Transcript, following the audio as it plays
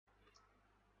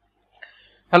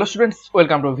Hello students,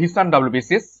 welcome to vision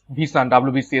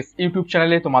WBCS YouTube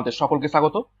চ্যানেলে তোমাদের সকলকে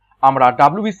স্বাগত। আমরা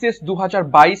WBCS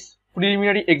 2022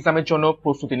 প্রিলিমিনারি এক্সামের জন্য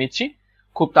প্রস্তুতি নিচ্ছি।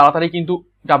 খুব তাড়াতাড়ি কিন্তু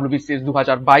WBCS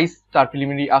 2022 তার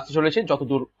প্রিলিমিনারি আসতে চলেছে।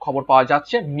 যতদূর খবর পাওয়া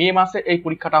যাচ্ছে মে মাসে এই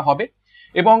পরীক্ষাটা হবে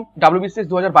এবং WBCS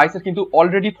 2022 এর কিন্তু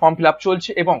অলরেডি ফর্ম ফিল আপ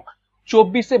চলছে এবং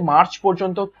 24শে মার্চ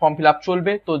পর্যন্ত ফর্ম ফিল আপ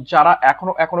চলবে। তো যারা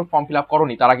এখনো ফর্ম ফিল আপ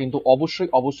করোনি তারা কিন্তু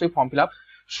অবশ্যই ফর্ম ফিল আপ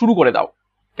শুরু করে দাও,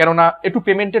 কেননা একটু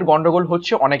পেমেন্টের গন্ডগোল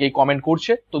হচ্ছে, অনেকেই কমেন্ট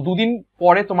করছে। তো দুদিন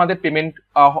পরে তোমাদের পেমেন্ট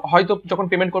হয়তো যখন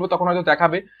পেমেন্ট করবে তখন হয়তো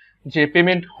দেখাবে যে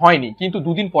পেমেন্ট হয়নি, কিন্তু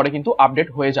দুদিন পরে কিন্তু আপডেট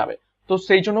হয়ে যাবে। তো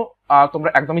সেই জন্য তোমরা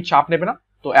একদমই চাপ নেবে না।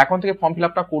 তো এখন থেকে ফর্ম ফিল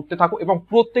আপটা করতে থাকো এবং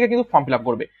প্রত্যেকে কিন্তু ফর্ম ফিল আপ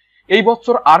করবে। এই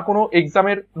বছর আর কোনো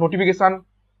এক্সামের নোটিফিকেশন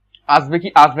আসবে কি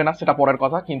আসবে না সেটা পরের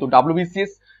কথা, কিন্তু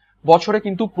WBCS বছরে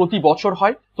কিন্তু প্রতি বছর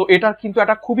হয়। তো এটার কিন্তু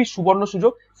একটা খুবই সুবর্ণ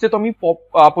সুযোগ। সে তুমি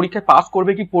পরীক্ষায় পাস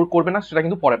করবে কি করবে না সেটা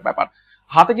কিন্তু পরের ব্যাপার।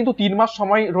 হাতে কিন্তু 3 মাস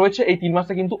সময় রয়েছে। এই 3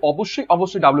 মাসে কিন্তু অবশ্যই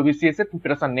WBCS এর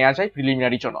প্রিপারেশন নেওয়া যায়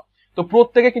প্রিলিমিনারির জন্য। তো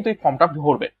প্রত্যেকে কিন্তু এই ফর্মটা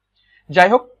ভরবে। যাই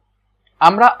হোক,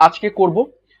 আমরা আজকে করব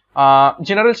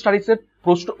জেনারেল স্টাডিজ এর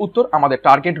প্রশ্ন উত্তর। আমাদের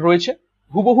টার্গেট রয়েছে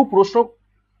হুবহু প্রশ্ন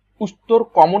উত্তর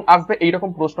কমন আসবে এইরকম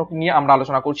প্রশ্ন নিয়ে আমরা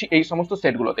আলোচনা করছি এই সমস্ত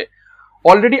সেটগুলোতে।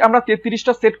 অলরেডি আমরা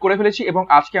 33টা সেট করে ফেলেছি এবং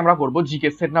আজকে আমরা করব জিকে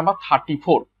সেট নাম্বার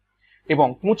 34 এবং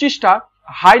 25টা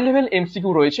হাই লেভেল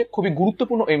এমসিকিউ রয়েছে, খুবই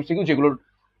গুরুত্বপূর্ণ এমসিকিউ, যেগুলোর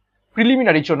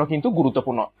প্রিলিমিনারির জন্য কিন্তু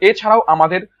গুরুত্বপূর্ণ। এছাড়াও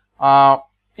আমাদের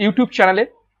ইউটিউব চ্যানেলে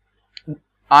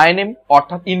INM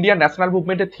অর্থাৎ ইন্ডিয়ান ন্যাশনাল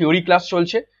মুভমেন্টের থিওরি ক্লাস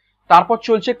চলছে, তারপর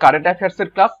চলছে কারেন্ট অ্যাফেয়ার্স এর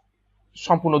ক্লাস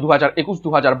সম্পূর্ণ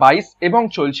 2021-2022 এবং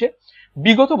চলছে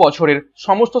বিগত বছরের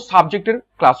সমস্ত সাবজেক্টের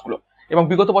ক্লাসগুলো। এবং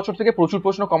বিগত বছর থেকে প্রচুর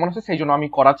প্রশ্ন কমন আছে, সেই জন্য আমি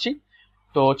করাচ্ছি।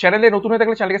 তো চ্যানেলে নতুন হয়ে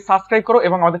থাকলে চ্যানেলকে সাবস্ক্রাইব করো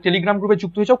এবং আমাদের টেলিগ্রাম গ্রুপে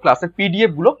যুক্ত হয়ে যাও ক্লাসের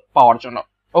PDF গুলো পাওয়ার জন্য।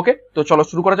 ওকে, তো চলো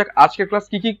শুরু করা যাক। আজকের ক্লাস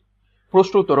কি কি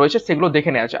প্রশ্ন উত্তর রয়েছে সেগুলো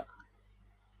দেখে নেওয়া যাক।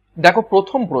 দেখো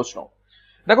প্রথম প্রশ্ন,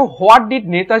 দেখো what did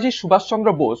Netaji Subhash Chandra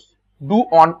Bose do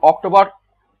on October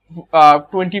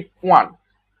 21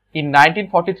 in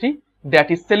 1943 that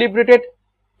is celebrated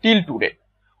till today?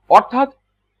 অর্থাৎ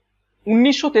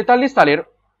 1943 সালের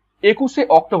 21শে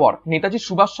অক্টোবর নেতাজি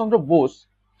সুভাষচন্দ্র বোস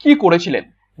কি করেছিলেন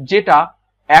যেটা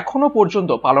এখনো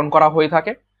পর্যন্ত পালন করা হয়ে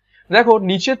থাকে। দেখো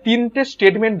নিচে 3টে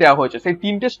স্টেটমেন্ট দেওয়া হয়েছে, সেই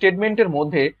 3টে স্টেটমেন্টের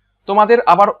মধ্যে তোমাদের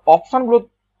আবার অপশনগুলো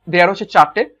দেওয়া রয়েছে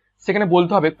 4টে। সেখানে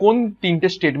বলতে হবে কোন 3টে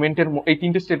স্টেটমেন্টের এই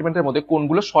 3টে স্টেটমেন্টের মধ্যে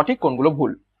কোনগুলো সঠিক কোনগুলো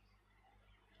ভুল।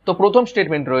 তো প্রথম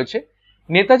স্টেটমেন্ট রয়েছে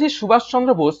Netaji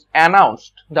Subhash Chandra Bose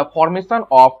announced the formation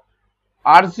of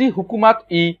আরজি হুকুমাত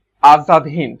ই আজাদ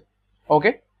হিন্দ।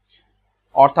 ওকে,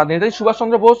 অর্থাৎ নেতাজি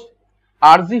সুভাষচন্দ্র বোস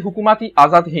আরজি হুকুমাত ই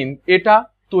আজাদ হিন্দ এটা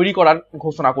তৈরি করার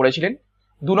ঘোষণা করেছিলেন।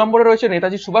 2 নম্বরে রয়েছে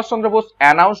Netaji Subhash Chandra Bose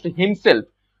announced himself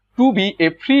to B A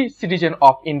free citizen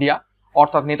of India.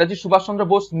 অর্থাৎ নেতাজি সুভাষচন্দ্র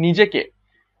বোস নিজেকে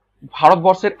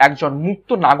ভারতবর্ষের একজন মুক্ত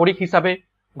নাগরিক হিসাবে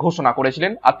ঘোষণা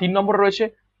করেছিলেন। আর 3 নম্বরে রয়েছে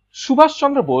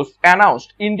Subhash Chandra Bose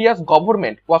announced India's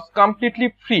government was completely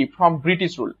free from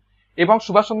British rule. এবং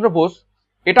সুভাষচন্দ্র বোস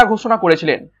এটা ঘোষণা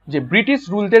করেছিলেন যে ব্রিটিশ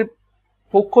রুলদের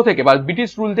পক্ষ থেকে বা ব্রিটিশ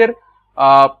রুলদের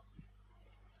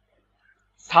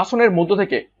শাসনের মধ্য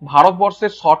থেকে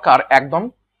ভারতবর্ষের সরকার একদম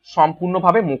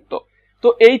সম্পূর্ণভাবে মুক্ত। তো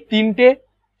এই 3টে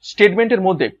স্টেটমেন্টের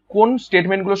মধ্যে কোন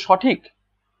স্টেটমেন্টগুলো সঠিক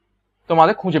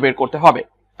তোমাদের খুঁজে বের করতে হবে।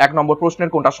 1 নম্বর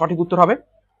প্রশ্নের কোনটা সঠিক উত্তর হবে?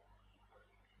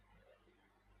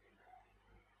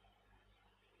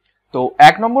 তো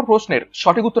 1 নম্বর প্রশ্নের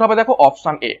সঠিক উত্তর হবে দেখো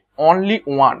অপশন এ, অনলি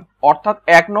ওয়ান। অর্থাৎ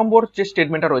 1 নম্বর যে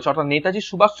স্টেটমেন্টটা রয়েছে অর্থাৎ Netaji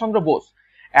Subhash Chandra Bose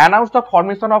announce the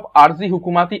formation of আরজি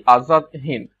হুকুমাত ই আজাদ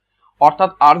হিন্দ।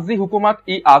 অর্থাৎ আরজি হুকুমাত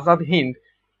ই আজাদ হিন্দ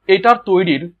এটার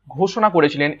তৈরির ঘোষণা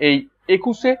করেছিলেন এই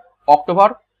 21শে অক্টোবর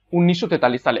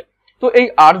 1943 সালে। তো এই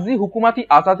আরজি হুকুমাত ই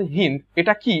আজাদ হিন্দ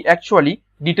এটা কি অ্যাকচুয়ালি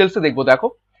ডিটেলসে দেখবো। দেখো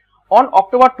অন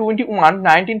October 21,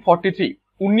 1943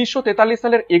 1943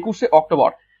 সালের 21শে October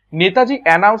Netaji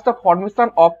announce the formation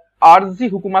of আরজি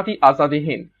হুকুমাতি আজাদি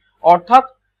হিন্দ। অর্থাৎ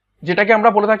যেটাকে আমরা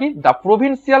বলে থাকি the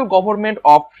provincial government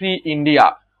of free India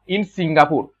in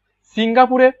Singapore.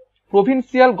 সিঙ্গাপুরে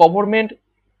প্রভিন্সিয়াল গভর্নমেন্ট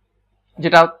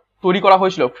যেটা তৈরি করা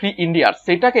হয়েছিল ফ্রি ইন্ডিয়ার,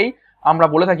 সেটাকেই আমরা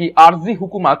বলে থাকি আরজি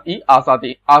হুকুমাত ই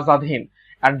Azad Hind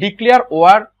and declare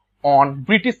war on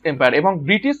British empire. এবং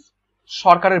ব্রিটিশ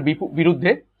সরকারের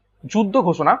বিরুদ্ধে যুদ্ধ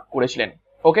ঘোষণা করেছিলেন।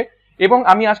 ওকে, এবং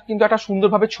আমি আজ কিন্তু একটা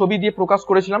সুন্দরভাবে ছবি দিয়ে প্রকাশ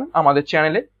করেছিলাম আমাদের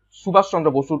চ্যানেলে সুভাষচন্দ্র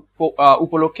বসুর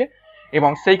উপলক্ষে,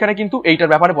 এবং সেইখানে কিন্তু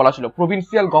এইটার ব্যাপারে বলা ছিল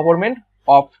provincial government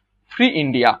of free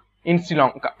India in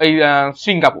Sri Lanka, এই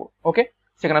সিঙ্গাপুর। ওকে,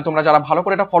 সেখানে তোমরা যারা ভালো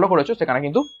করে এটা ফলো করেছো সেখানে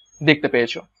কিন্তু দেখতে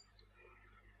পেয়েছো।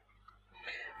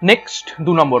 নেক্সট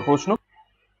 2 নম্বর প্রশ্ন,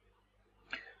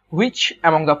 which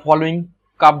among the following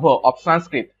Kabya of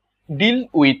Sanskrit deal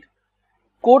with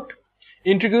coat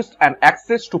introduced an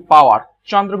access to power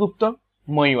Chandragupta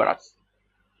ময়ূরাজ।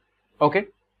 ওকে,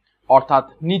 অর্থাৎ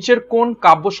নিচের কোন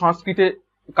কাব্য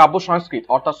সংস্কৃত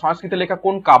অর্থাৎ সংস্কৃতে লেখা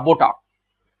কোন কাব্যটা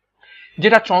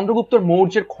যেটা চন্দ্রগুপ্ত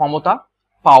মৌর্যের ক্ষমতা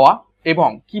পাওয়া এবং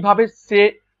কিভাবে সে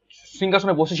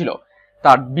সিংহাসনে বসেছিল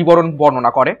তার বিবরণ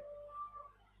বর্ণনা করে?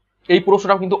 এই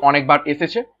প্রশ্নটাও কিন্তু অনেকবার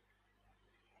এসেছে।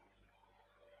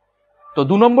 তো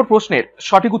 2 নম্বর প্রশ্নের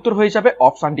সঠিক উত্তর হয়ে যাবে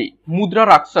অপশন ডি, মুদ্রা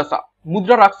রাক্ষসা।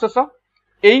 মুদ্রা রাক্ষসা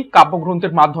এই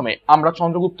কাব্যগ্রন্থের মাধ্যমে আমরা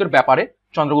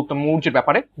চন্দ্রগুপ্ত মৌর্যের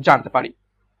ব্যাপারে জানতে পারি।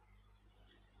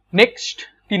 নেক্সট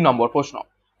 3 নম্বর প্রশ্ন,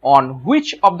 on which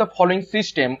of the following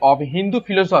system of Hindu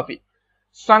philosophy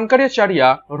Shankaracharya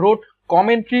রোট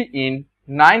commentary in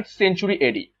 9th century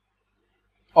AD?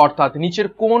 অর্থাৎ নিচের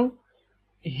কোন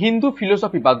হিন্দু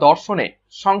ফিলোসফি বা দর্শনে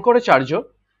শঙ্করাচার্য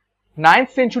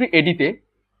 9th century AD তে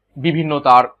বিভিন্ন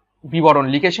তার বিবরণ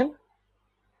লিখেছেন?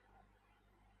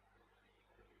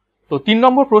 তো 3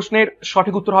 নম্বর প্রশ্নের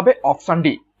সঠিক উত্তর হবে অপশন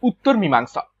ডি, উত্তর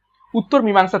মীমাংসা। উত্তর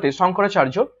মীমাংসাতে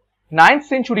শঙ্করাচার্য 9th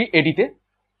century AD তে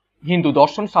হিন্দু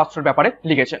দর্শন শাস্ত্রের ব্যাপারে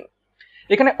লিখেছেন।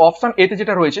 এখানে অপশন এ তে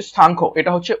যেটা রয়েছে সাংখ্য,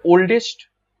 এটা হচ্ছে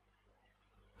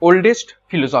ওল্ডেস্ট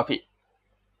ফিলোসফি,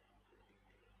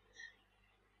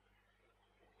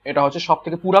 এটা হচ্ছে সব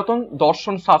থেকে পুরাতন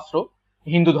দর্শন শাস্ত্র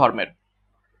হিন্দু ধর্মের।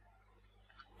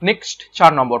 নেক্সট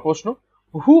 4 নম্বর প্রশ্ন,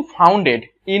 হু ফাউন্ডেড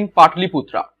ইন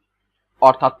পাটলিপুত্রা?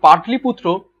 অর্থাৎ পাটলিপুত্র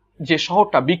যে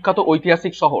শহরটা বিখ্যাত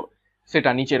ঐতিহাসিক শহর সেটা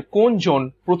নিচের কোন জন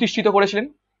প্রতিষ্ঠিত করেছিলেন?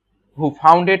 Who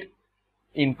founded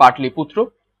in Pataliputra?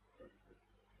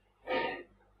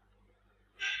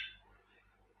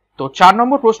 তো 4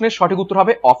 নম্বর প্রশ্নের সঠিক উত্তর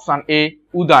হবে অপশন এ,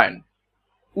 উদয়ন।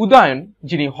 উদয়ন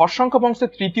যিনি হর্ষঙ্ক বংশের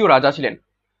 3য় রাজা ছিলেন,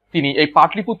 তিনি এই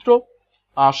পাটলিপুত্র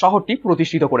শহরটি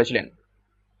প্রতিষ্ঠিত করেছিলেন।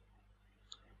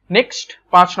 নেক্সট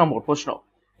 5 নম্বর প্রশ্ন,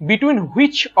 between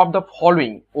which of the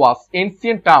following was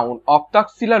ancient town of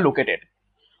Takshashila located?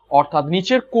 অর্থাৎ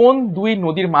নিচের কোন 2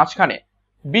 নদীর মাঝখানে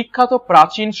বিখ্যাত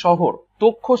প্রাচীন শহর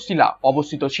তক্ষশিলা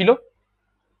অবস্থিত ছিল?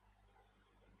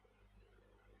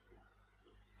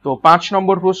 তো 5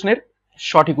 নম্বর প্রশ্নের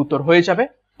সঠিক উত্তর হয়ে যাবে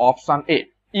option A,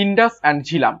 Indus and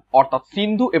Jhelum. অর্থাৎ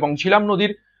সিন্ধু এবং ঝিলাম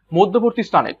নদীর মধ্যবর্তী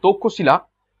স্থানে তক্ষশিলা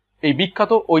এই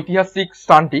বিখ্যাত ঐতিহাসিক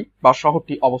স্থানটি বা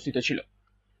শহরটি অবস্থিত ছিল।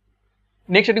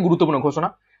 নেক্সট একটি গুরুত্বপূর্ণ ঘোষণা,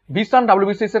 ভিশন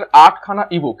WBCS এর 8খানা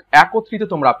ইবুক একত্রিত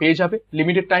তোমরা পেয়ে যাবে।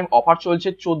 লিমিটেড টাইম অফার চলছে,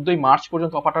 14 মার্চ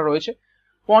পর্যন্ত অফারটা রয়েছে।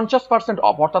 50%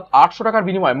 অফ অর্থাৎ 800 টাকার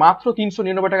বিনিময়ে মাত্র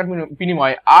 399 টাকার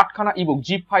বিনিময়ে 8খানা ইবুক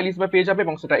জিপ ফাইল হিসেবে পেয়ে যাবে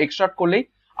এবং সেটা এক্সট্রাক্ট করলেই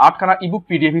 8খানা ইবুক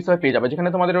PDF হিসেবে পেয়ে যাবে, যেখানে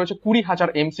তোমাদের রয়েছে 20,000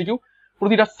 MCQ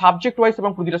প্রতিটা সাবজেক্ট ওয়াইজ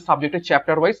এবং প্রতিটা সাবজেক্টের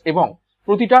চ্যাপ্টার ওয়াইজ, এবং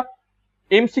প্রতিটা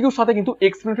MCQর সাথে কিন্তু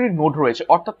এক্সপ্লেনেটরি নোট রয়েছে।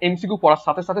 অর্থাৎ MCQ পড়ার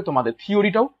সাথে সাথে তোমাদের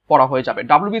থিওরিটাও পড়া হয়ে যাবে।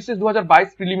 WBCS 2022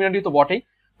 প্রিলিমিনারি তো বটেই,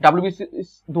 WBCS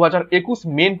 2021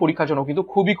 মেন পরীক্ষার জন্য কিন্তু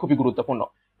খুবই গুরুত্বপূর্ণ।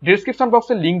 ডেসক্রিপশন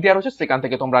বক্সে লিংক দেওয়া রয়েছে, সেখান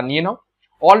থেকে তোমরা নিয়ে নাও।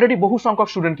 অলরেডি বহু সংখ্যক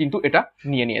স্টুডেন্ট কিন্তু এটা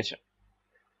নিয়ে নিয়েছে।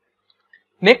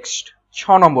 নেক্সট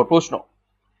 6 নম্বর প্রশ্ন,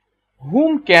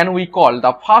 হুম can we call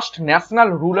the first national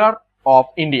ruler of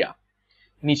India?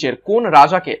 নিচের কোন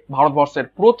রাজাকে ভারতবর্ষের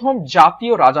প্রথম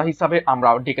জাতীয় রাজা হিসাবে আমরা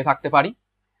ডেকে থাকতে পারি?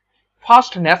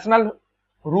 First national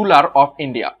ruler of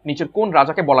India নিচের কোন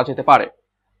রাজাকে বলা যেতে পারে?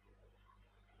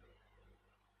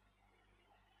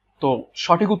 তো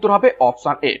সঠিক উত্তর হবে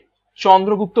অপশন এ,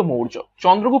 চন্দ্রগুপ্ত মৌর্য।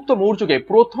 চন্দ্রগুপ্ত মৌর্যকে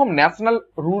প্রথম ন্যাশনাল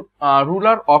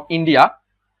রুলার অফ ইন্ডিয়া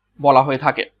বলা হয়ে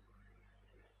থাকে।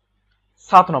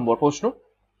 7 নম্বর প্রশ্ন,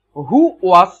 হু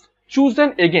ওয়াজ chosen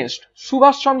against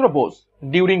Subhash Chandra Bose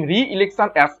during রি-ইলেকশন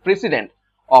as president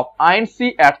of INC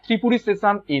at Tripuri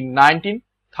session in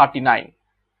 1939?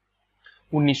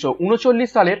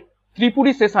 1939 সালের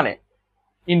ত্রিপুরি সেশনে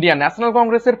ইন্ডিয়ান ন্যাশনাল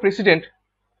কংগ্রেসের প্রেসিডেন্ট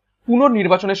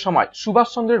পুনর্নির্বাচনের সময় সুভাষ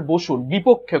চন্দ্র বসুর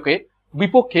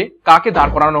বিপক্ষে কাকে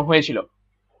দাঁড় করানো হয়েছিল?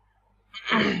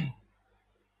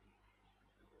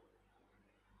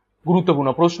 গুরুত্বপূর্ণ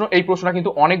প্রশ্ন, এই প্রশ্নটা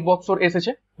কিন্তু অনেক বছর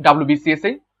এসেছে WBCS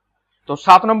এ। তো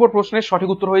 7 নম্বর প্রশ্নের সঠিক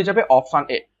উত্তর হয়ে যাবে অপশন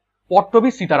এ, পট্টবী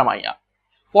সীতারামাইয়া।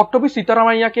 পট্টবী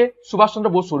সীতারামাইয়াকে সুভাষচন্দ্র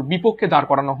বসুর বিপক্ষে দাঁড়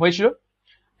করানো হয়েছিল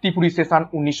ত্রিপুরি সেশন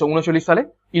 1939 সালে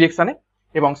ইলেকশনে,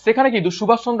 এবং সেখানে কিন্তু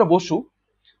সুভাষচন্দ্র বসু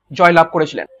জয়লাভ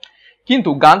করেছিলেন। কিন্তু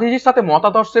গান্ধীজির সাথে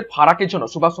মতাদর্শের ফারাকের জন্য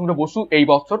সুভাষচন্দ্র বসু এই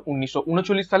বছর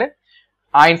 1939 সালে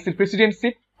আইএনসির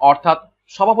প্রেসিডেন্টশিপ অর্থাৎ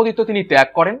সভাপতিত্ব তিনি ত্যাগ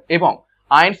করেন এবং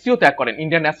আইএনসিও ত্যাগ করেন,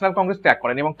 ইন্ডিয়ান ন্যাশনাল কংগ্রেস ত্যাগ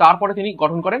করেন, এবং তারপরে তিনি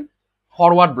গঠন করেন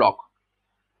ফরওয়ার্ড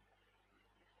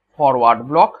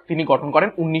ব্লক তিনি গঠন করেন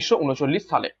 1939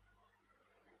 সালে।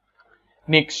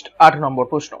 নেক্সট 8 নম্বর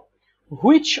প্রশ্ন,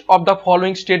 which of the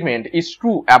following statement is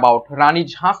true about Rani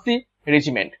ঝাঁসি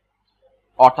regiment?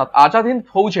 অর্থাৎ আজাদ হিন্দ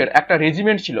ফৌজের একটা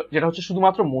রেজিমেন্ট ছিল যেটা হচ্ছে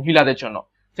শুধুমাত্র মহিলাদের জন্য,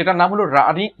 সেটার নাম হলো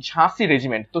রানী ঝাঁসি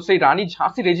রেজিমেন্ট। তো সেই রানী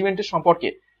ঝাঁসি রেজিমেন্টের সম্পর্কে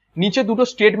নিচে দুটো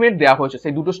স্টেটমেন্ট দেওয়া হয়েছে,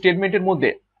 সেই দুটো স্টেটমেন্টের মধ্যে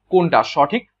কোনটা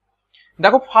সঠিক?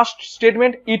 দেখো first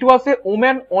statement, it was A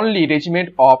women only regiment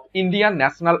of Indian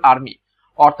national army,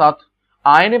 অর্থাৎ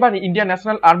আইএনএ বা ইন্ডিয়ান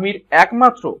ন্যাশনাল আর্মির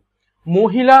একমাত্র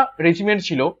মহিলা রেজিমেন্ট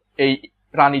ছিল এই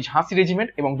রানী ঝাঁসি রেজিমেন্ট।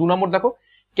 এবং 2 নম্বর দেখো,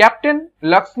 captain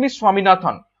Lakshmi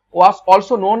Swaminathan was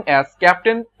also known as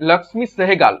Captain Lakshmi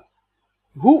Sehgal,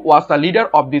 who was the leader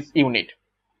of this unit.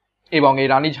 এবং এই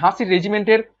রানী ঝাঁসির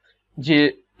রেজিমেন্টের যে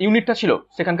ইউনিটটা ছিল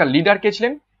সেখানকার লিডার কে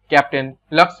ছিলেন? ক্যাপ্টেন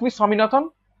লক্ষ্মী স্বামীনাথন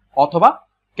অথবা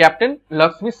ক্যাপ্টেন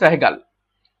লক্ষ্মী সেহগাল।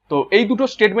 তো এই দুটো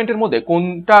স্টেটমেন্টের মধ্যে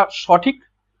কোনটা সঠিক?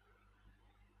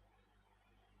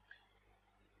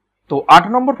 তো 8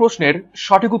 নম্বর প্রশ্নের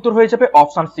সঠিক উত্তর হয়ে যাবে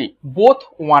অপশন সি, বোথ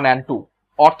 1 and 2,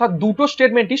 অর্থাৎ দুটো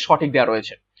স্টেটমেন্টই সঠিক দেওয়া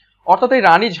রয়েছে। অর্থাৎ এই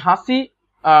রানী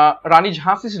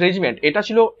ঝাঁসি রেজিমেন্ট এটা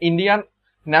ছিল ইন্ডিয়ান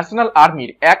ন্যাশনাল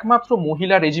আর্মির একমাত্র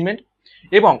মহিলা রেজিমেন্ট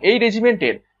এবং এই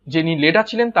রেজিমেন্টের যিনি লিডার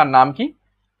ছিলেন তার নাম কি?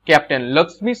 Captain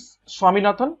Lakshmi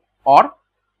Swaminathan or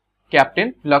captain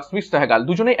Lakshmi Sehgal.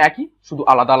 দুজনেই একই, শুধু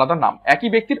আলাদা আলাদা নাম, একই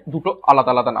ব্যক্তির দুটো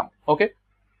আলাদা আলাদা নাম। ওকে,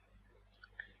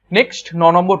 নেক্সট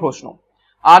 9 নম্বর প্রশ্ন,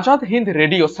 Azad Hind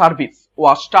radio service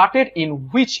was started in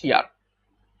which year?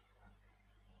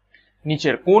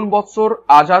 নিচের কোন বছর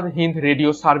আজাদ হিন্দ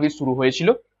রেডিও সার্ভিস শুরু হয়েছিল?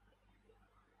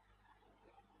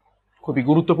 খুবই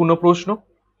গুরুত্বপূর্ণ প্রশ্ন।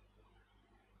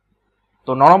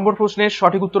 তো 9 নম্বর প্রশ্নের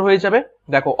সঠিক উত্তর হয়ে যাবে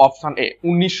দেখো অপশন এ,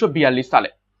 1942 সালে।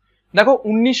 দেখো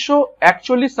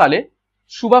 1941 সালে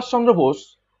Subhash Chandra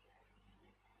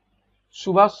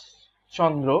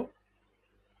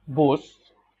Bose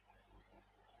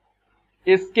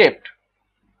escaped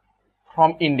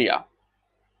from India,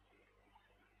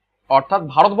 অর্থাৎ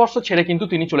ভারতবর্ষ ছেড়ে কিন্তু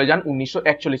তিনি চলে যান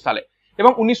 1941 সালে।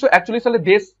 এবং 1941 সালে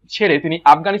দেশ ছেড়ে তিনি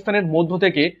আফগানিস্তানের মধ্য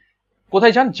থেকে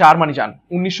কোথায় যান? জার্মানি যান।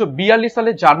 1942 সালে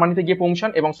জার্মানিতে গিয়ে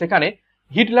পৌঁছান এবং সেখানে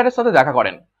হিটলারের সাথে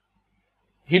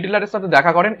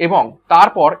দেখা করেন এবং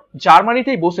তারপর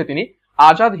জার্মানিতেই বসে তিনি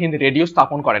আজাদ হিন্দ রেডিও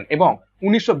স্থাপন করেন। এবং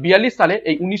 1942 সালে,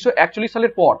 এই 1941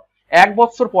 সালের পর 1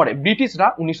 বছর পরে ব্রিটিশরা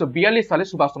 1942 সালে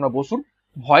সুভাষচন্দ্র বসুর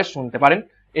ভয়েস শুনতে পারেন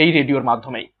এই রেডিওর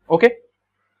মাধ্যমেই। ওকে,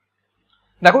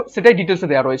 দেখো সেটাই ডিটেলসে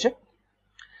দেওয়া রয়েছে।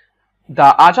 The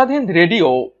Azad Hind radio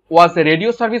was a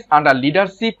radio service under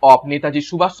leadership of Netaji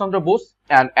Subhash Chandra Bose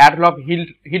and Adolf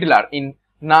Hitler in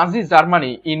Nazi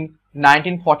Germany in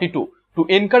 1942 to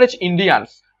encourage Indians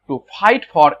to fight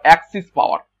for Axis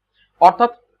power.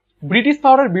 অর্থাৎ ব্রিটিশ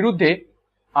পাওয়ারের বিরুদ্ধে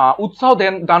উৎসাহ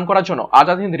দান করার জন্য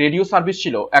আজাদ হিন্দ রেডিও সার্ভিস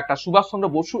ছিল একটা সুভাষচন্দ্র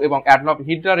বসু এবং অ্যাডলফ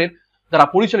হিটলারের দ্বারা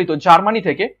পরিচালিত জার্মানি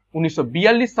থেকে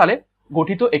 1942 সালে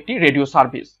গঠিত একটি radio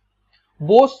service.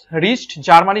 Bose reached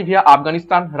Germany Villa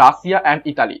Afghanistan, Russia and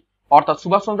Italy, অর্থাৎ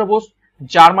সুভাষচন্দ্র বোস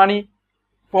জার্মানি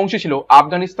পৌঁছেছিল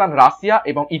আফগানিস্তান, রাশিয়া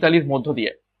এবং ইতালির মধ্য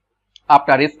দিয়ে।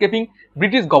 আফটার এসকেপিং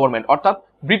ব্রিটিশ গভর্নমেন্ট, অর্থাৎ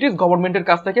ব্রিটিশ গভর্নমেন্টের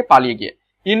কাছ থেকে পালিয়ে গিয়ে।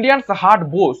 ইন্ডিয়ানস হার্ড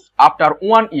বোস আফটার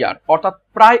 1 ইয়ার, অর্থাৎ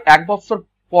প্রায় 1 বছর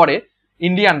পরে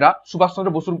ইন্ডিয়ানরা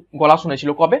সুভাষচন্দ্র বসুর গলা শুনেছিল।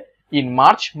 কবে? ইন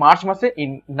মার্চ মাসে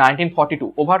ইন 1942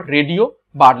 ওভার রেডিও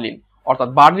বার্লিন, অর্থাৎ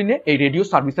বার্লিনে এই রেডিও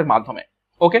সার্ভিসের মাধ্যমে।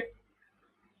 ওকে,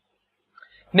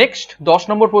 নেক্সট 10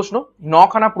 নম্বর প্রশ্ন।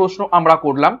 9খানা প্রশ্ন আমরা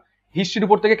করলাম হিস্ট্রির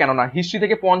উপর থেকে, কেননা হিস্ট্রি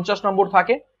থেকে 50 নম্বর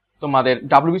থাকে তোমাদের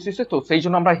WBCS, তো সেই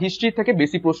জন্য আমরা হিস্ট্রি থেকে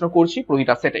বেশি প্রশ্ন করছি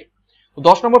প্রতিটা সেটে।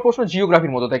 10 নম্বর প্রশ্ন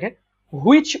জিওগ্রাফির মধ্যে থেকে,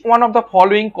 which one of the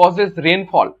following causes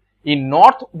rainfall in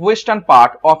north western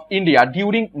part of India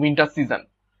during winter season?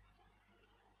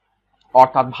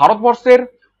 অর্থাৎ ভারতবর্ষের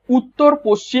উত্তর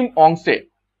পশ্চিম অংশে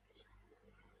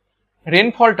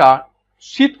রেনফলটা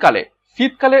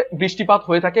শীতকালে বৃষ্টিপাত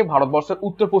হয়ে থাকে ভারতবর্ষের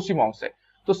উত্তর পশ্চিম অংশে।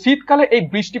 তো শীতকালে এই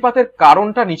বৃষ্টিপাতের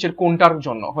কারণটা নিচের কোনটার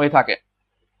জন্য হয়ে থাকে?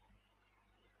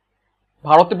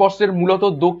 ভারতবর্ষের মূলত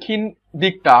দক্ষিণ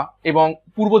দিকটা এবং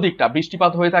পূর্ব দিকটা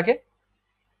বৃষ্টিপাত হয়ে থাকে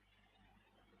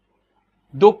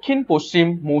দক্ষিণ পশ্চিম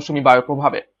মৌসুমী বায়ুর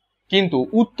প্রভাবে, কিন্তু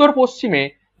উত্তর পশ্চিমে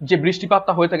যে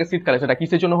বৃষ্টিপাতটা হয়ে থাকে শীতকালে সেটা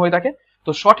কিসের জন্য হয়ে থাকে?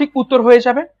 তো সঠিক উত্তর হয়ে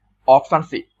যাবে অপশন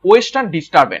সি, ওয়েস্টার্ন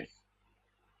ডিস্টারবেন্স।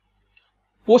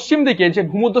 পশ্চিম দিকে যে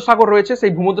ভূমধ্যসাগর রয়েছে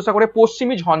সেই ভূমধ্যসাগরে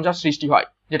পশ্চিমী ঝঞ্ঝার সৃষ্টি হয়,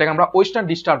 যেটাকে আমরা ওয়েস্টার্ন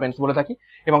ডিস্টারবেন্স বলে থাকি।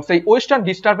 এবং সেই ওয়েস্টার্ন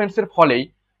ডিস্টারবেন্সের ফলেই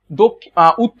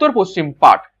উত্তর পশ্চিম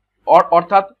পার্ট,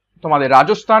 অর্থাৎ তোমাদের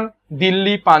রাজস্থান,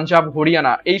 দিল্লি, পাঞ্জাব,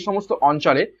 হরিয়ানা এই সমস্ত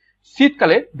অঞ্চলে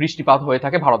শীতকালে বৃষ্টিপাত হয়ে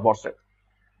থাকে ভারতবর্ষে।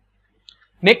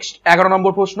 নেক্সট 11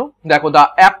 নম্বর প্রশ্ন দেখো, the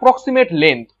approximate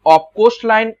length of coast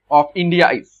line of India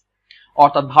is,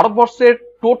 অর্থাৎ ভারতবর্ষের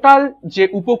টোটাল যে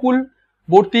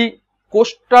উপকূলবর্তী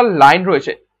কোস্টাল লাইন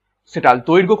রয়েছে সেটার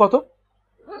দৈর্ঘ্য কত?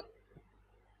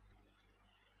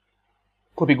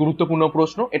 খুবই গুরুত্বপূর্ণ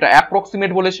প্রশ্ন, এটা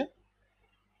অ্যাপ্রক্সিমেট বলেছে।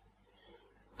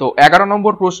 তো 11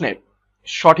 নম্বর প্রশ্নের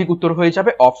সঠিক উত্তর হয়ে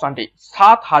যাবে অপশনটি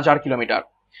 7000 কিলোমিটার।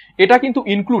 এটা কিন্তু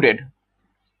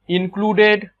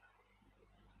ইনক্লুডেড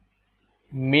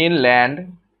মেনল্যান্ড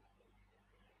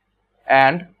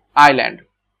অ্যান্ড আইল্যান্ড।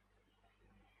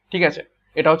 ঠিক আছে,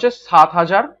 এটা হচ্ছে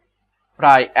 7,000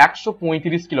 প্রায়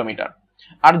 135 কিলোমিটার।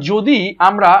 আর যদি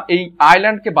আমরা এই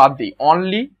আইল্যান্ডকে বাদ দিই,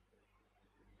 অনলি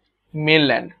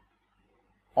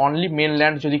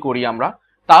মেনল্যান্ড যদি করি আমরা,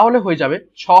 তাহলে হয়ে যাবে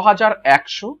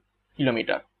 6,100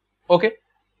 কিলোমিটার। ওকে,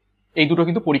 এই দুটো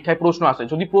কিন্তু পরীক্ষায় প্রশ্ন আসে।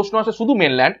 যদি প্রশ্ন আসে শুধু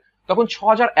মেনল্যান্ড তখন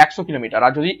 6,100 কিলোমিটার,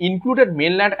 আর যদি ইনক্লুডেড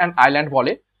মেনল্যান্ড অ্যান্ড আইল্যান্ড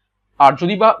বলে, আর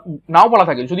যদি বা নাও বলা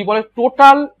থাকে, যদি বলে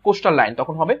টোটাল কোস্টাল লাইন,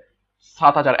 তখন হবে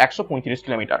 7,135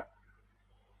 কিলোমিটার।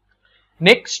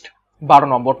 নেক্সট 12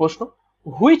 নম্বর প্রশ্ন,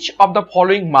 which of the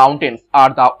following mountains are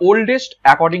the oldest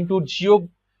according to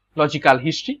geological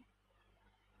history?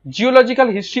 Geological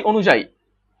history অনুযায়ী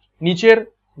নিচের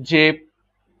যে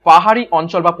পাহাড়ি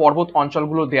অঞ্চল বা পর্বত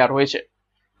অঞ্চলগুলো দেয়া রয়েছে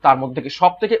তার মধ্যে থেকে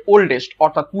সব থেকে ওল্ডেস্ট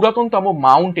অর্থাৎ পুরাতনতম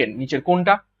মাউন্টেন নিচের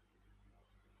কোনটা?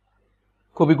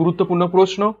 খুবই গুরুত্বপূর্ণ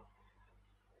প্রশ্ন।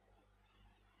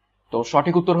 তো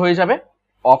সঠিক উত্তর হয়ে যাবে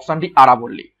অপশনটি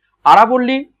আরাবল্লী।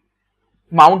 আরাবল্লী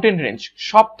মাউন্টেন রেঞ্জ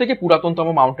সব থেকে পুরাতনতম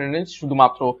মাউন্টেন রেঞ্জ,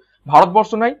 শুধুমাত্র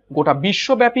ভারতবর্ষ নয় গোটা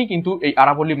বিশ্বব্যাপী কিন্তু এই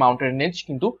আরাবল্লী মাউন্টেন রেঞ্জ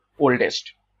কিন্তু ওল্ডেস্ট।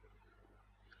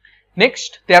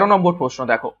 নেক্সট 13 নম্বর প্রশ্ন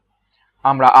দেখো,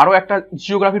 আমরা আরো একটা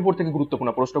জিওগ্রাফির উপর থেকে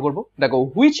গুরুত্বপূর্ণ প্রশ্ন করব। দেখো,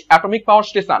 which atomic power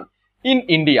station in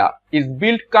India is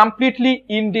build completely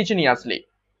indigenously?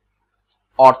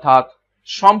 অর্থাৎ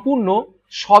সম্পূর্ণ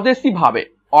স্বদেশী ভাবে,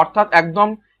 অর্থাৎ একদম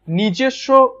নিজস্ব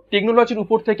টেকনোলজির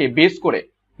উপর থেকে বেস করে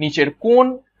নিচের কোন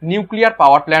নিউক্লিয়ার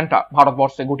পাওয়ার প্ল্যান্টটা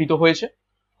ভারতবর্ষে গঠিত হয়েছে?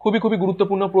 খুবই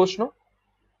গুরুত্বপূর্ণ প্রশ্ন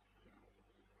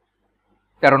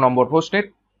 13 নম্বর প্রশ্নের।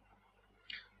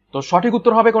 তো সঠিক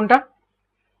উত্তর হবে কোনটা?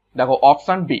 দেখো,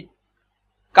 option B,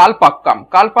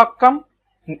 Kalpakkam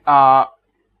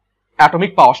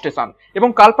atomic power station. এবং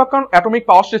কালপাক্কাম অ্যাটমিক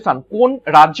পাওয়ার স্টেশন কোন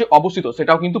রাজ্যে অবস্থিত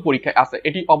সেটাও কিন্তু পরীক্ষায় আসে।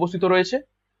 এটি অবস্থিত রয়েছে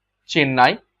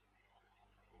চেন্নাই,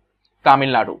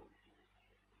 তামিলনাড়ু,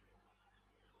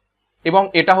 এবং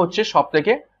এটা হচ্ছে সব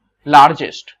থেকে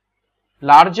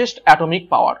লার্জেস্ট অ্যাটমিক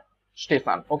পাওয়ার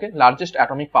স্টেশন। ওকে, লার্জেস্ট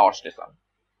অ্যাটমিক পাওয়ার স্টেশন।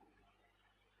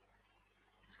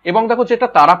 এবং দেখো, যেটা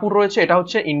তারাপুর রয়েছে এটা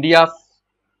হচ্ছে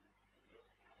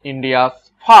India's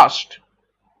first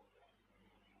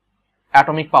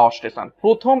atomic power station,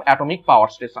 প্রথম অ্যাটমিক পাওয়ার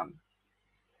স্টেশন।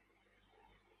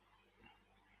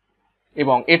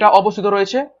 এবং এটা অবস্থিত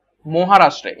রয়েছে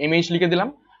মহারাষ্ট্রে, এমএইচ লিখে দিলাম।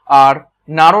 আর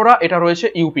নারোরা এটা রয়েছে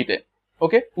ইউপিতে।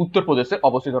 ওকে, উত্তরপ্রদেশে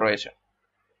অবস্থিত রয়েছে।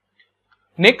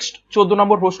 নেক্সট 14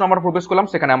 নম্বর প্রশ্ন আমরা প্রবেশ করলাম,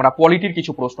 সেখানে আমরা পলিটির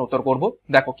কিছু প্রশ্ন উত্তর করব।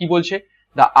 দেখো কি বলছে,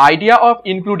 the idea of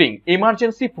including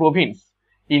emergency Province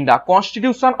in the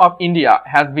constitution of India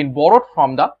has been borrowed from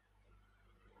the,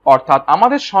 অর্থাৎ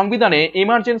আমাদের সংবিধানে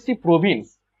এমার্জেন্সি প্রভিন্স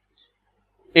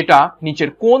এটা নিচের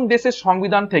কোন দেশের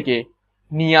সংবিধান থেকে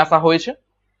নিয়ে আসা হয়েছে?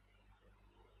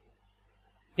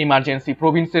 এমার্জেন্সি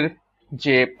প্রভিন্সের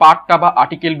যে পার্টটা বা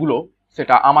আর্টিকেল গুলো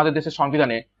সেটা আমাদের দেশের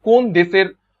সংবিধানে কোন দেশের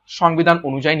সংবিধান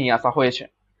অনুযায়ী নিয়ে আসা হয়েছে?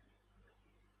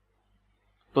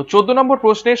 তো 14 নম্বর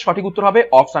প্রশ্নের সঠিক উত্তর হবে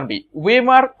অপশন বি,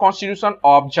 ওয়েমার কনস্টিটিউশন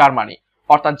অফ জার্মানি।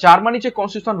 অর্থাৎ জার্মানি যে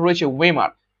কনস্টিটিউশন রয়েছে ওয়েমার,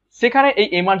 সেখানে এই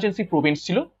এমার্জেন্সি প্রভিন্স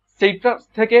ছিল, সেইটা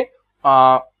থেকে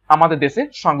আমাদের দেশে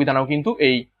সংবিধানেও কিন্তু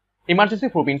এই এমার্জেন্সি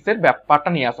প্রভিন্সের ব্যাপারটা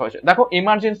নিয়ে আসা হয়েছে। দেখো,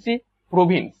 এমার্জেন্সি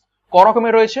প্রভিন্স ক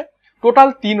রকমের রয়েছে? টোটাল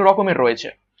 3 রকমের রয়েছে।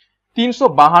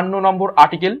 352 নম্বর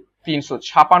আর্টিকেল,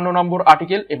 356 নম্বর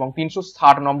আর্টিকেল এবং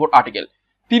 360 নম্বর আর্টিকেল।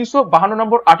 352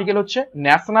 নম্বর আর্টিকেল হচ্ছে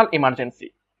ন্যাশনাল এমার্জেন্সি।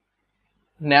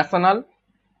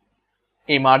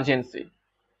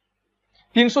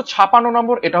 356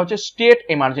 নম্বর এটা হচ্ছে স্টেট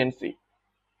এমার্জেন্সি।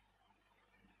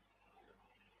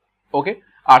 ওকে,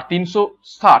 আর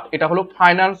 360 এটা হলো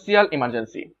ফাইন্যান্সিয়াল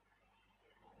এমার্জেন্সি।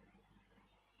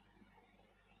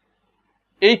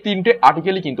 এই 3টে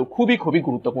আর্টিকেলই কিন্তু খুবই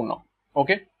গুরুত্বপূর্ণ।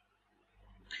 ওকে,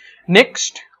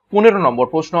 নেক্সট 15 নম্বর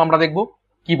প্রশ্ন আমরা দেখব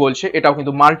কি বলছে। এটাও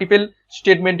কিন্তু মাল্টিপল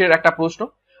স্টেটমেন্টের একটা প্রশ্ন।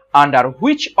 Under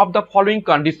which of the following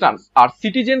conditions R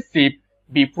citizenship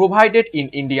be provided in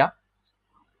India?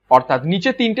 অর্থাৎ নিচে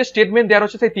 3টে স্টেটমেন্ট দেওয়া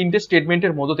রয়েছে, সেই 3টে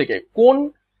স্টেটমেন্টের মধ্য থেকে কোন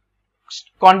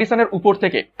কন্ডিশনের উপর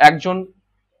থেকে একজন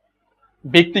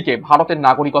ব্যক্তিকে ভারতের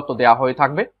নাগরিকত্ব দেওয়া হয়ে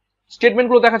থাকবে?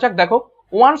 স্টেটমেন্টগুলো দেখা যাক। দেখো,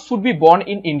 one should be born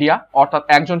in India, অর্থাৎ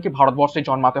একজনকে ভারতবর্ষে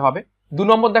জন্মাতে হবে। 2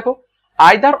 নম্বর দেখো,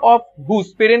 either of whose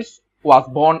parents was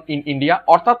born in India,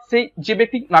 অর্থাৎ সেই যে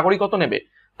ব্যক্তি নাগরিকত্ব নেবে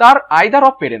তার আইদার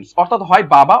অফ পেরেন্টস অর্থাৎ হয়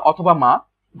বাবা অথবা মা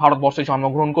ভারতবর্ষে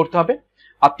জন্মগ্রহণ করতে হবে।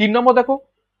 আর 3 নম্বর দেখো,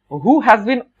 who has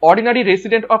been ordinary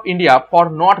resident of India for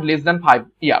not less than 5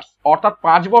 years, অর্থাৎ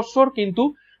 5 বছর কিন্তু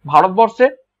ভারতবর্ষে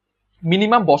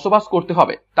মিনিমাম বসবাস করতে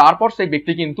হবে, তারপর সেই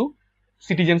ব্যক্তি কিন্তু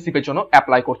সিটিজেনশিপের জন্য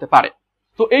অ্যাপ্লাই করতে পারে।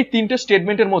 তো এই 3টে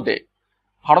স্টেটমেন্টের মধ্যে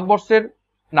ভারতবর্ষের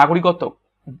নাগরিকত্ব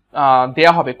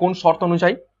দেয়া হবে কোন শর্ত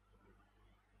অনুযায়ী?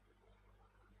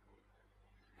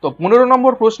 তো 15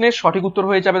 নম্বর প্রশ্নের সঠিক উত্তর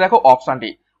হয়ে যাবে দেখো option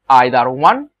D, either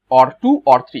 1 or 2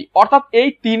 or 3। অর্থাৎ এই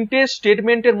তিনটে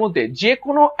স্টেটমেন্টের মধ্যে যে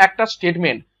কোনো একটা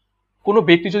স্টেটমেন্ট কোনো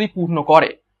ব্যক্তি যদি পূর্ণ করে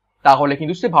তাহলে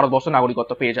কিন্তু সে ভারতবর্ষের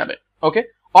নাগরিকত্ব পেয়ে যাবে। ওকে,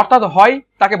 অর্থাৎ হয়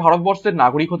তাকে ভারতবর্ষের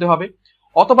নাগরিক হতে হবে,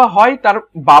 অথবা হয় তার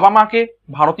বাবা মাকে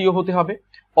ভারতীয় হতে হবে,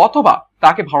 অথবা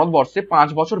তাকে ভারতবর্ষে 5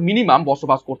 বছর মিনিমাম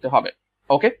বসবাস করতে হবে।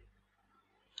 ওকে,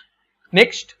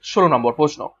 নেক্সট 16 নম্বর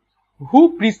প্রশ্ন, হু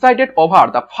presided over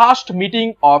the first meeting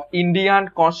of Indian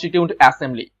constituent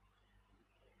assembly.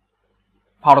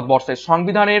 ভারতবর্ষের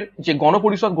সংবিধানের যে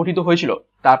গণপরিষদ গঠিত হয়েছিল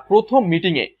তার প্রথম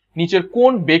মিটিং এ নিচের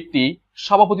কোন ব্যক্তি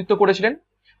সভাপতিত্ব করেছিলেন?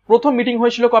 প্রথম মিটিং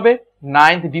হয়েছিল কবে?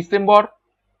 9 ডিসেম্বর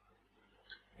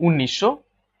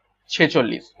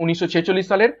 1946। 1946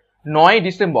 সালের 9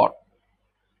 ডিসেম্বর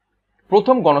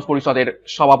প্রথম গণপরিষদের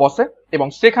সভা বসে এবং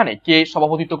সেখানে কে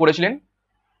সভাপতিত্ব করেছিলেন?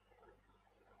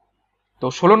 তো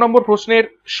 16 নম্বর প্রশ্নের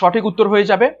সঠিক উত্তর হয়ে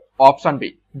যাবে option B,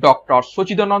 doctor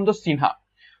Sachidananda Sinha.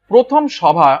 প্রথম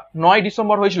সভা 9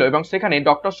 ডিসেম্বর হয়েছিল এবং সেখানে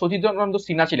ডক্টর সচিদানন্দ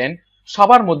সিনহা ছিলেন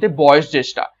সবার মধ্যে বয়স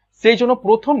জ্যেষ্ঠা, সেই জন্য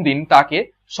প্রথম দিন তাকে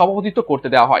সভাপতিত্ব করতে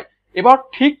দেওয়া হয়। এবার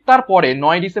ঠিক তারপরে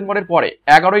 9 ডিসেম্বরের পরে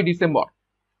 11 ডিসেম্বর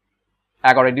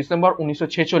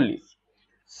 1946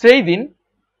 সেই দিন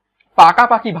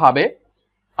পাকাপাকি ভাবে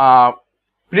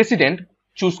প্রেসিডেন্ট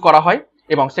চুজ করা হয়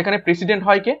এবং সেখানে প্রেসিডেন্ট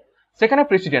হয় কে? সেখানে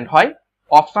প্রেসিডেন্ট হয়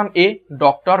option A,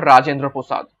 doctor Rajendra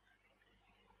Prasad.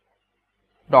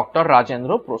 Doctor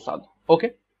Rajendra Prasad. Okay,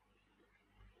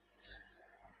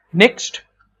 next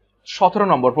 17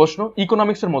 নম্বর প্রশ্ন,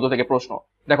 ইকোনমিক্স এর মধ্যে থেকে প্রশ্ন।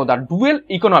 দেখো, the dual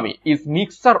economy is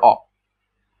mixture of,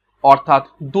 অর্থাৎ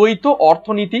দ্বৈত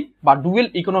অর্থনীতি বা ডুয়েল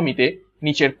ইকোনমিতে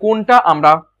নিচের কোনটা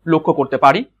আমরা লক্ষ্য করতে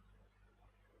পারি?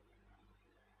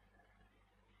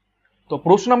 তো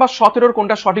প্রশ্ন নাম্বার 17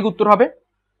 কোনটা সঠিক উত্তর হবে?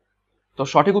 তো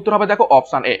সঠিক উত্তর হবে দেখো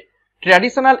option A,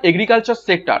 traditional agriculture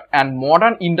sector and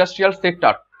modern industrial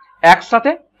sector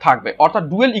একসাথে থাকবে। অর্থাৎ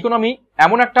ডুয়েল ইকোনমি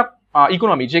এমন একটা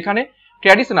ইকোনমি যেখানে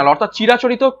ট্র্যাডিশনাল অর্থাৎ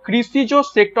চিরাচরিত কৃষিজ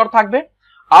সেক্টর থাকবে,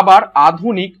 আবার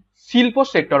আধুনিক শিল্প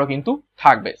সেক্টরও কিন্তু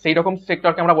থাকবে। সেই রকম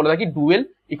সেক্টরকে আমরা বলে থাকি ডুয়েল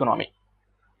ইকোনমি।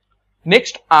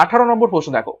 নেক্সট 18 নম্বর প্রশ্ন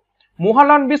দেখো,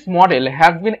 মোহালানবিস model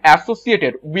has been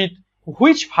associated with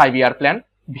which 5-year plan?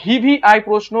 VVI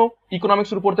প্রশ্ন,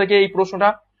 ইকোনমিক্সের উপর থেকে এই প্রশ্নটা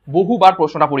বহুবার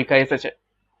প্রশ্নটা পরীক্ষায় এসেছে।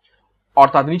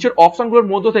 অর্থাৎ নিচের অপশনগুলোর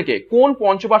মধ্য থেকে কোন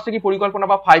পঞ্চবার্ষিকী পরিকল্পনা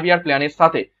বা 5-year প্ল্যানের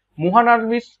সাথে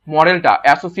মোহালানবিস মডেলটা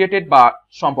অ্যাসোসিয়েটেড বা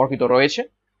সম্পর্কিত রয়েছে?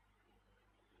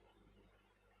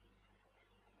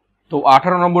 তো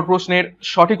 18 নম্বর প্রশ্নের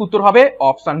সঠিক উত্তর হবে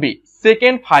option B,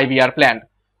 second 5-year plan,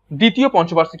 দ্বিতীয়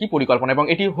পঞ্চবার্ষিকী পরিকল্পনা। এবং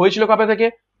এটি হয়েছিল কবে থেকে?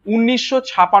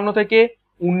 1956 থেকে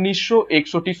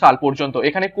 1961 সাল পর্যন্ত।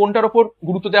 এখানে কোনটার উপর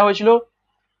গুরুত্ব দেওয়া হয়েছিল?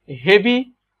 হেভি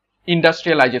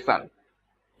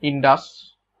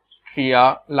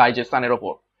ইন্ডাস্ট্রিয়ালাইজেশনের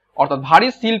ওপর, অর্থাৎ ভারী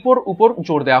শিল্পর উপর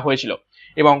জোর দেওয়া হয়েছিল।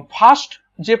 এবং ফার্স্ট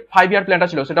যে 5-year প্ল্যানটা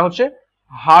ছিল সেটা হচ্ছে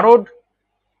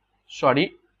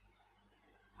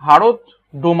হারোড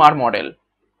ডোমার মডেল।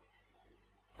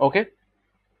 ওকে,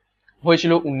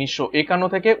 হয়েছিল 1951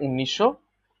 থেকে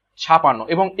 1956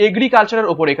 এবং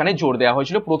এগ্রিকালচারের উপর এখানে জোর দেওয়া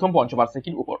হয়েছিল প্রথম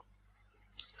পঞ্চবার্ষিকীর উপর।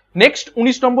 নেক্সট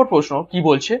 19 নম্বর প্রশ্ন কি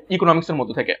বলছে ইকোনমিক্সের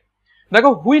মধ্যে থেকে? দেখো,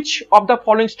 which of the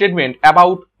following statement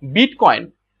about bitcoin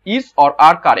is or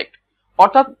R correct?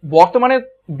 অর্থাৎ বর্তমানে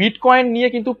বিটকয়েন নিয়ে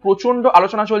কিন্তু প্রচন্ড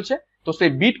আলোচনা চলছে, তো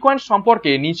সেই বিটকয়েন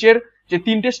সম্পর্কে নিচের যে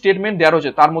তিনটে স্টেটমেন্ট দেওয়া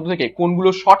রয়েছে তার মধ্যে থেকে কোনগুলো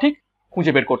সঠিক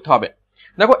খুঁজে বের করতে হবে।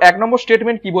 দেখো, 1 নম্বর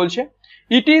স্টেটমেন্ট কি বলছে?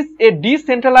 It is a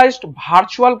decentralised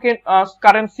virtual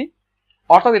currency,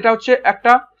 অর্থাৎ এটা হচ্ছে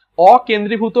একটা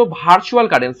অকেন্দ্রীভূত ভার্চুয়াল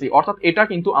কারেন্সি, অর্থাৎ এটা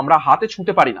কিন্তু আমরা হাতে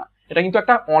ছুঁতে পারি না, এটা কিন্তু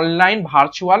একটা অনলাইন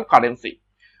ভার্চুয়াল কারেন্সি।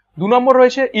 2 নম্বর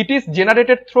রয়েছে it is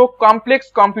generated through complex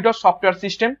computer software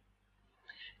system.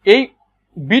 এই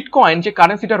বিটকয়েন যে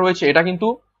কারেন্সিটা রয়েছে এটা কিন্তু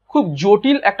খুব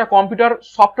জটিল একটা কম্পিউটার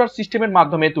সফটওয়্যার সিস্টেমের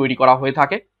মাধ্যমে তৈরি করা হয়ে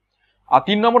থাকে। আর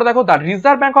 3 নম্বরে দেখো, the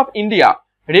reserve bank of India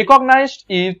recognised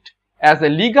it as a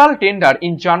legal tender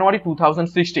in January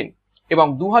 2016 এবং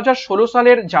 2016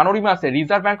 সালের জানুয়ারি মাসে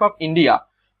রিজার্ভ ব্যাংক অফ ইন্ডিয়া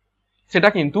সেটা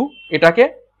কিন্তু এটাকে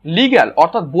লিগ্যাল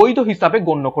অর্থাৎ বৈধ হিসাবে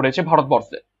গণ্য করেছে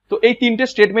ভারতবর্ষে। তো এই তিনটে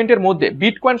স্টেটমেন্টের মধ্যে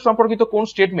বিটকয়েন সম্পর্কিত কোন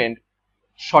স্টেটমেন্ট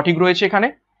সঠিক রয়েছে এখানে?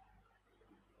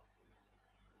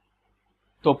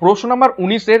 তো প্রশ্ন নাম্বার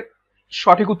 19 এর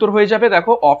সঠিক উত্তর হয়ে যাবে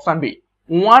দেখো অপশন বি,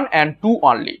 1 and 2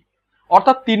 অনলি।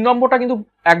 অর্থাৎ 3 নম্বরটা কিন্তু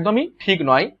একদমই ঠিক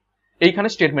নয় এইখানে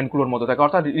স্টেটমেন্টগুলোর মধ্যে থাকে,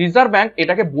 অর্থাৎ রিজার্ভ ব্যাংক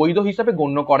এটাকে বৈধ হিসাবে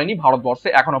গণ্য করেনি ভারতবর্ষে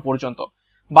এখনো পর্যন্ত।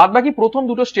 বাদবাকি প্রথম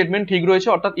দুটো স্টেটমেন্ট ঠিক রয়েছে,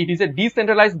 অর্থাৎ it is a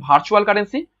decentralised virtual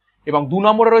currency এবং 2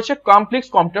 নম্বরে রয়েছে কমপ্লেক্স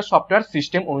কম্পিউটার সফটওয়্যার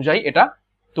সিস্টেম অনুযায়ী এটা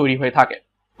তৈরি হয়ে থাকে।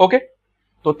 ওকে,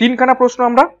 তো 3খানা প্রশ্ন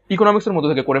আমরা ইকোনমিক্স এর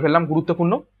মধ্যে থেকে করে ফেললাম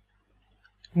গুরুত্বপূর্ণ।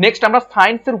 নেক্সট আমরা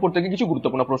সায়েন্সের উপর থেকে কিছু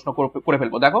গুরুত্বপূর্ণ প্রশ্ন করে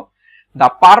ফেলবো। দেখো, the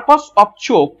purpose of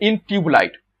choke in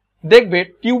tubelight. দেখবে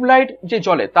টিউবলাইট যে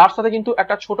জ্বলে তার সাথে কিন্তু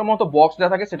একটা ছোট মতো বক্স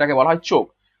দেওয়া থাকে, সেটাকে বলা হয় চোক।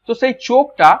 তো সেই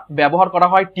চোকটা ব্যবহার করা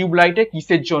হয় টিউবলাইটে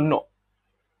কিসের জন্য?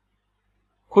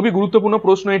 খুবই গুরুত্বপূর্ণ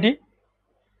প্রশ্ন এটি।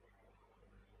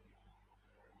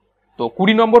 তো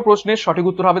 20 নম্বর প্রশ্নের সঠিক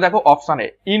উত্তর হবে দেখো অপশানে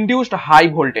ইনডিউসড হাই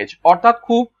ভোল্টেজ, অর্থাৎ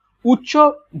খুব উচ্চ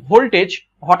ভোল্টেজ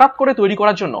হঠাৎ করে তৈরি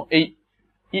করার জন্য এই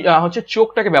হচ্ছে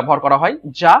চোকটাকে ব্যবহার করা হয়,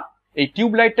 যা এই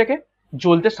টিউবলাইটটাকে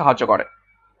জ্বলতে সাহায্য করে।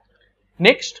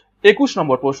 নেক্সট 21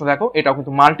 নম্বর প্রশ্ন দেখো, এটাও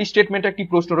কিন্তু মাল্টি স্টেটমেন্ট একটি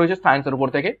প্রশ্ন রয়েছে সায়েন্সের উপর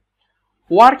থেকে।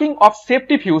 Working of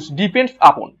safety fuse depends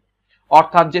upon,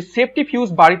 অর্থাৎ যে সেফটি ফিউজ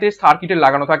বাড়িতে সার্কিটে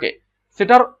লাগানো থাকে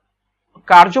সেটার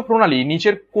কার্যপ্রণালী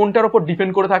নিচের কোনটার উপর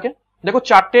ডিপেন্ড করে থাকে? দেখো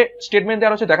চারটে স্টেটমেন্ট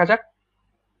দেওয়া রয়েছে, দেখা যাক।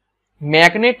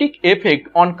 ম্যাগনেটিক এফেক্ট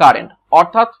অন কারেন্ট,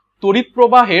 অর্থাৎ তড়িৎ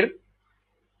প্রবাহের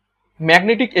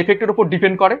ম্যাগনেটিক এফেক্টের উপর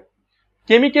ডিপেন্ড করে।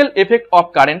 কেমিক্যাল এফেক্ট অফ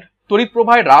কারেন্ট, তড়িৎ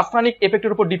প্রবাহের রাসায়নিক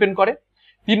এফেক্টের উপর ডিপেন্ড করে।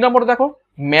 3 নম্বর দেখো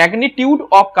ম্যাগনিটিউড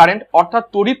অফ কারেন্ট, অর্থাৎ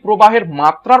তড়িৎ প্রবাহের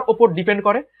মাত্রার উপর ডিপেন্ড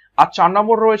করে। আর 4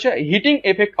 নম্বর রয়েছে হিটিং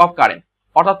এফেক্ট অফ কারেন্ট,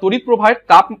 অর্থাৎ তড়িৎ প্রবাহের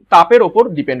তাপের উপর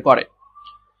ডিপেন্ড করে।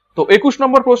 তো 21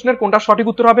 নম্বর প্রশ্নের কোনটা সঠিক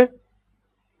উত্তর হবে?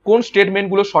 কোন স্টেটমেন্ট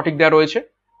গুলো সঠিক দেওয়া রয়েছে?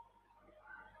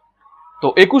 তো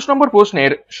 21 নম্বর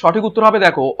প্রশ্নের সঠিক উত্তর হবে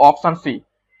দেখো অপশন সি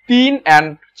 3 and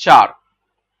 4,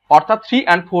 অর্থাৎ 3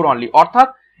 and 4 অনলি। অর্থাৎ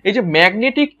এই যে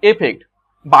ম্যাগনেটিক এফেক্ট,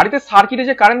 বাড়িতে সার্কিটে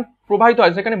যে কারেন্ট প্রবাহিত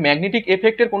হয় সেখানে ম্যাগনেটিক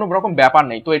এফেক্টের কোনো রকম ব্যাপার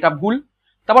নেই, তো এটা ভুল।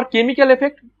 তারপর কেমিক্যাল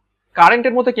এফেক্ট,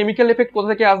 কারেন্টের মধ্যে কেমিক্যাল এফেক্ট কোথা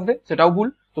থেকে আসবে সেটাও ভুল।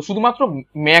 তো শুধুমাত্র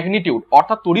ম্যাগনিটিউড,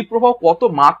 অর্থাৎ তড়িৎ প্রবাহ কত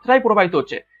মাত্রায় প্রবাহিত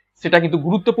হচ্ছে সেটা কিন্তু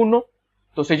গুরুত্বপূর্ণ।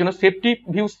 তো সেই জন্য সেফটি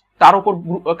ফিউজ তার উপর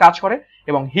কাজ করে,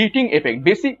 এবং হিটিং এফেক্ট,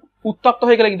 বেশি উত্তপ্ত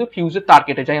হয়ে গেলে কিন্তু ফিউজের তার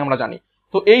কেটে যায় আমরা জানি।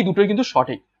 তো এই দুটোই কিন্তু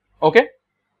সঠিক। ওকে,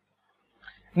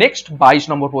 নেক্সট 22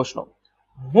 নম্বর প্রশ্ন।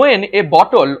 When a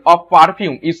bottle of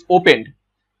perfume is opened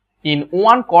in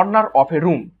one corner of a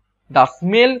room, the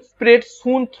smell spreads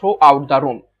soon throughout the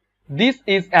room. This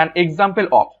is an example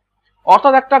of,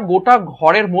 অর্থাৎ একটা গোটা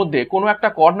ঘরের মধ্যে কোনো একটা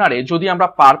কর্নারে যদি আমরা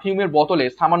পারফিউমের বোতলে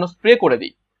সামান্য স্প্রে করে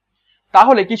দিই,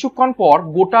 তাহলে কিছুক্ষণ পর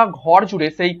গোটা ঘর জুড়ে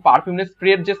সেই পারফিউমের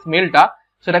স্প্রের যে স্মেলটা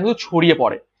সেটা কিন্তু ছড়িয়ে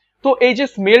পড়ে। তো এই যে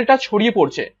স্মেলটা ছড়িয়ে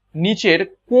পড়ছে নিচের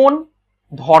কোন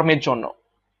ধর্মের জন্য,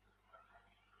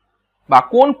 বা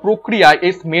কোন প্রক্রিয়ায়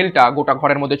এই স্মেলটা গোটা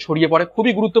ঘরের মধ্যে ছড়িয়ে পড়ে?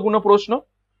 খুবই গুরুত্বপূর্ণ প্রশ্ন।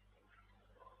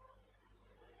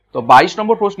 তো 22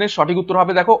 নম্বর প্রশ্নের সঠিক উত্তর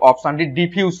হবে দেখো অপশন ডি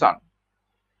ডিফিউশন।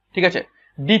 ঠিক আছে,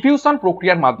 ডিফিউশন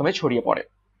প্রক্রিয়ার মাধ্যমে ছড়িয়ে পড়ে।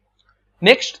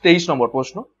 নেক্সট 23 নম্বর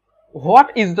প্রশ্ন। What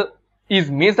is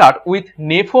measured with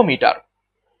নেফোমিটার?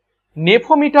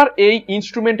 নেফোমিটার এই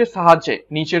ইনস্ট্রুমেন্টের সাহায্যে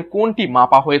নিচের কোনটি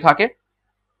মাপা হয়ে থাকে?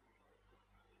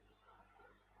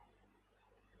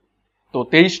 তো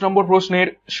 23 নম্বর প্রশ্নের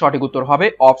সঠিক উত্তর হবে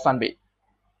option B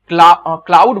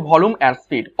cloud volume and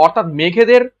speed, অর্থাৎ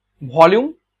মেঘেদের ভলিউম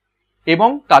এবং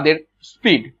তাদের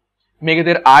স্পিড,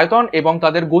 মেঘেদের আয়তন এবং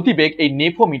তাদের গতিবেগ এই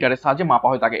নেফোমিটারের সাহায্যে মাপা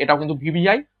হয়ে থাকে। এটাও কিন্তু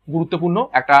ভিভিআই গুরুত্বপূর্ণ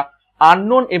একটা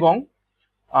আননোন এবং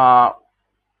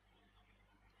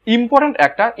ইম্পর্টেন্ট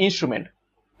একটা ইনস্ট্রুমেন্ট।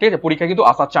 ঠিক আছে, পরীক্ষা কিন্তু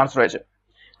আসার চান্স রয়েছে।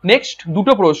 নেক্সট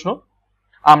দুটো প্রশ্ন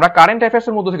আমরা কারেন্ট অ্যাফেয়ার্স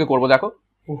এর মধ্যে থেকে করব। দেখো,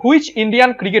 which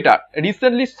Indian cricketer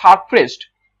recently সারপ্রেসড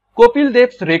Kapil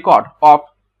দেবস record of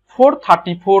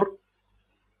 434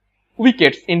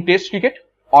 wickets in test cricket,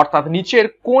 অর্থাৎ নিচের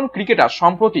কোন ক্রিকেটার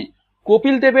সম্প্রতি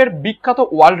কপিল দেবের বিখ্যাত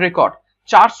ওয়ার্ল্ড রেকর্ড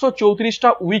 434টা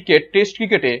উইকেট টেস্ট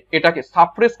ক্রিকেটে এটাকে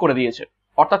সাপ্রেস করে দিয়েছে,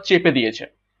 অর্থাৎ চেপে দিয়েছে?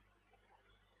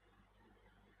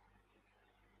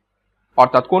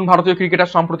 অর্থাৎ কোন ভারতীয়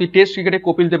ক্রিকেটার সম্প্রতি টেস্ট ক্রিকেটে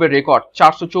কপিল দেবের রেকর্ড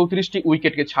 434টি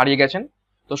উইকেটকে ছাড়িয়ে গেছেন?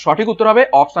 তো সঠিক উত্তর হবে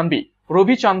অপশন বি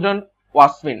রবিচন্দ্রন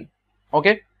অশ্বিন।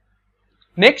 ওকে,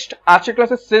 নেক্সট আজকের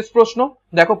ক্লাসের শেষ প্রশ্ন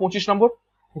দেখো 25 নম্বর।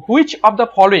 Which of the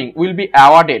following will be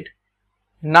awarded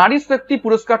নারী শক্তি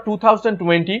পুরস্কার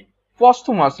 2020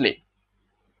 posthumously?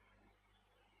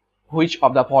 Which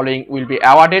of the following will be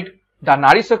awarded the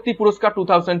নারী শক্তি পুরস্কার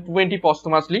 2020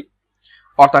 posthumously?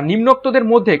 অর্থাৎ নিম্নোক্তদের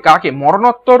মধ্যে কাকে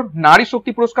মরণোত্তর নারী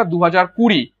শক্তি পুরস্কার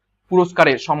 2020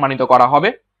 পুরস্কারে সম্মানিত করা হবে?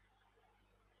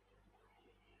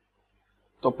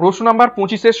 তো প্রশ্ন নাম্বার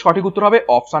 25 এর সঠিক উত্তর হবে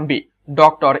অপশন বি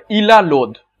ডক্টর ইলা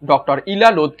লোধ। ডক্টর ইলা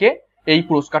লোধকে এই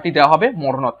পুরস্কারটি দেওয়া হবে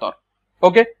মরণোত্তর।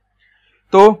 ওকে,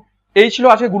 তো এই ছিল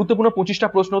আজকে গুরুত্বপূর্ণ 25টা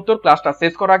প্রশ্ন উত্তর। ক্লাসটা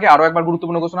শেষ করার আগে আরো একবার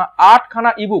গুরুত্বপূর্ণ ঘোষণা,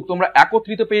 8খানা ইবুক তোমরা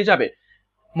একত্রিত পেয়ে যাবে।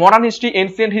 Modern history,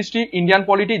 ancient history, Indian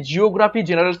polity, geography,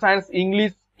 general science,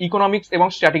 English, economics এবং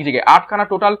স্ট্র্যাটেজি, 8খানা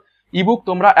টোটাল ইবুক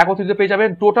তোমরা একত্রিত পেয়ে যাবে।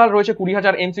 টোটাল রয়েছে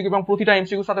 20,000 এমসিকিউ এবং প্রতিটা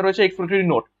এমসিকিউর সাথে রয়েছে এক্সপ্লোরেটরি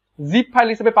নোট। জিপ ফাইল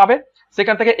হিসেবে পাবে,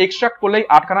 সেখান থেকে এক্সট্রাক্ট করলেই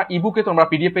 8খানা ইবুকে তোমরা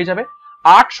পিডিএফ পেয়ে যাবে।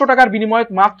 800 টাকার বিনিময়ে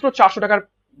মাত্র 400 টাকার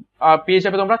পেয়ে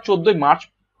যাবে তোমরা। 14 মার্চ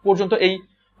পর্যন্ত এই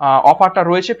অফারটা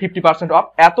রয়েছে 50% অফ।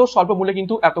 এত স্বল্প মূল্যে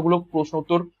কিন্তু এতগুলো প্রশ্ন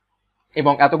উত্তর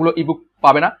এবং এতগুলো ইবুক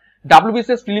পাবে না।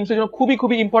 WBCS প্রিলিমসের জন্য খুবই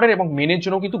খুবই ইম্পর্টেন্ট এবং মেনের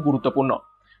জন্য কিন্তু গুরুত্বপূর্ণ।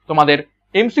 তোমাদের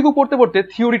এমসিকিউ পড়তে পড়তে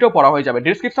থিওরিটাও পড়া হয়ে যাবে।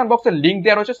 ডেসক্রিপশন বক্সে লিংক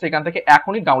দেওয়া রয়েছে, সেখান থেকে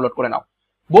এখনই ডাউনলোড করে নাও।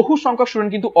 বহু সংখ্যক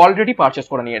স্টুডেন্ট কিন্তু অলরেডি পারচেস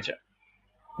করে নিয়েছে।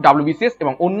 WBCS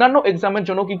এবং অন্যান্য এক্সামের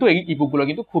জন্য কিন্তু এই ইবুকগুলো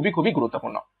কিন্তু খুবই খুবই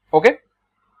গুরুত্বপূর্ণ। ওকে,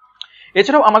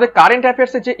 এছাড়াও আমাদের কারেন্ট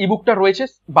অ্যাফেয়ার্স এর যে ইবুকটা রয়েছে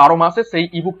 12 মাসে, সেই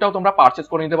ইবুকটাও তোমরা পারচেস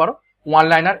করে নিতে পারো। ওয়ান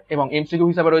লাইনার এবং এমসিকিউ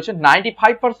হিসাবে রয়েছে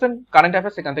 95% কারেন্ট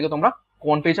অ্যাফেয়ার্স, সেখান থেকে তোমরা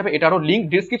কোন পেয়ে যাবে। এটারও লিংক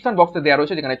ডিসক্রিপশন বক্সে দেওয়া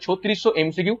রয়েছে, যেখানে 3600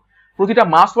 এমসিকিউ, প্রতিটা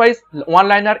মাস ওয়াইজ ওয়ান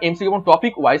লাইনার এমসিকিউ এবং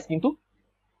টপিক ওয়াইজ কিন্তু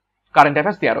কারেন্ট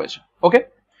অ্যাফেয়ার্স দেওয়া রয়েছে। ওকে,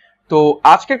 তো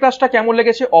আজকের ক্লাসটা কেমন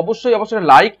লেগেছে অবশ্যই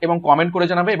লাইক এবং কমেন্ট করে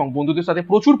জানাবে এবং বন্ধুদের সাথে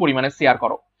প্রচুর পরিমাণে শেয়ার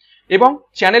করো এবং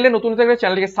চ্যানেলে নতুন থাকলে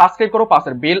চ্যানেলটিকে সাবস্ক্রাইব করো,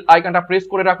 পাশের বেল আইকনটা প্রেস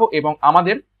করে রাখো এবং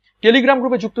আমাদের টেলিগ্রাম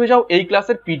গ্রুপে যুক্ত হয়ে যাও এই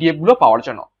ক্লাসের পিডিএফ গুলো পাওয়ার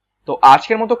জন্য। তো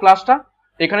আজকের মতো ক্লাসটা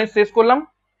এখানে শেষ করলাম।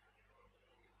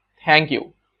 Thank you.